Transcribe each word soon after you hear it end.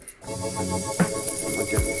I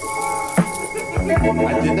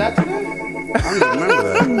did that today? I don't even remember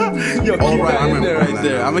that. Yo, keep right, that in there right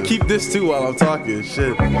there. I'm gonna keep this too while I'm talking.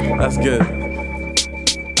 Shit, that's good.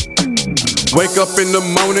 Wake up in the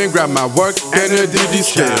morning, grab my work and a DD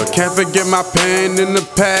scale. Can't forget my pen in the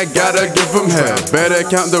pad, gotta give them hell. Better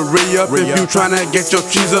count the re-up if you tryna get your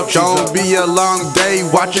cheese up. Don't be a long day,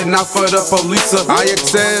 watching out for the police up. I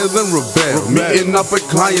excel and rebel, meeting up with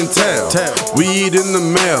clientele. Weed in the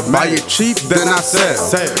mail, buy it cheap, then I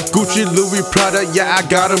sell. Gucci, Louis, Prada, yeah, I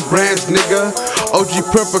got them brands, nigga. OG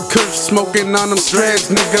Purple Kush, smoking on them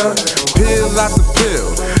strands, nigga. Pill after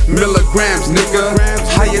pill, milligrams, nigga.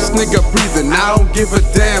 Highest nigga breathing, I don't give a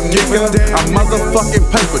damn, nigga. A motherfucking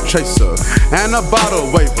paper chaser and a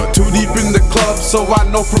bottle waiver. Too deep in the club, so I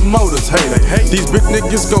know promoters hate it. These big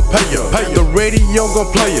niggas gon' pay ya, the radio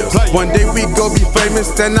gon' play us. One day we gon' be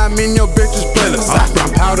famous, then I'm in your bitch's playlist. I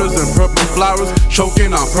found powders and purple flowers,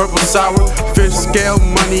 choking on purple sour. Fish scale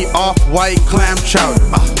money, off-white clam chowder.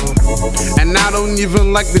 And I don't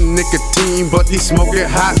even like the nicotine, but these smoking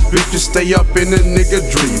hot bitches stay up in a nigga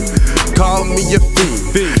dream. Call me a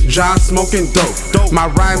fiend, John smoking dope. My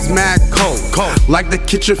rhymes mad cold, like the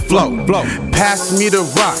kitchen flow. Pass me the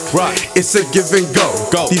rock, it's a give and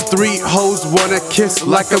go. These three hoes wanna kiss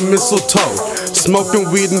like a mistletoe. Smoking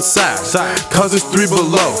weed inside, cause it's 3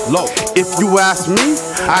 below. If you ask me,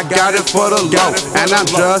 I got it for the low. And I'm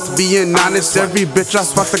just being honest, every bitch I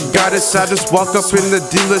spot the goddess. I just walk up in the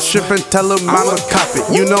dealership and tell them I'm a cop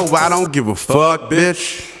it. You know I don't give a fuck,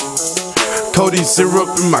 bitch. Cody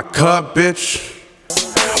syrup in my cup, bitch.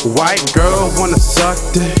 White girl wanna suck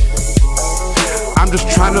dick. I'm just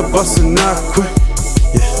tryna bust a nut quick.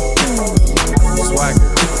 Yeah. Swagger.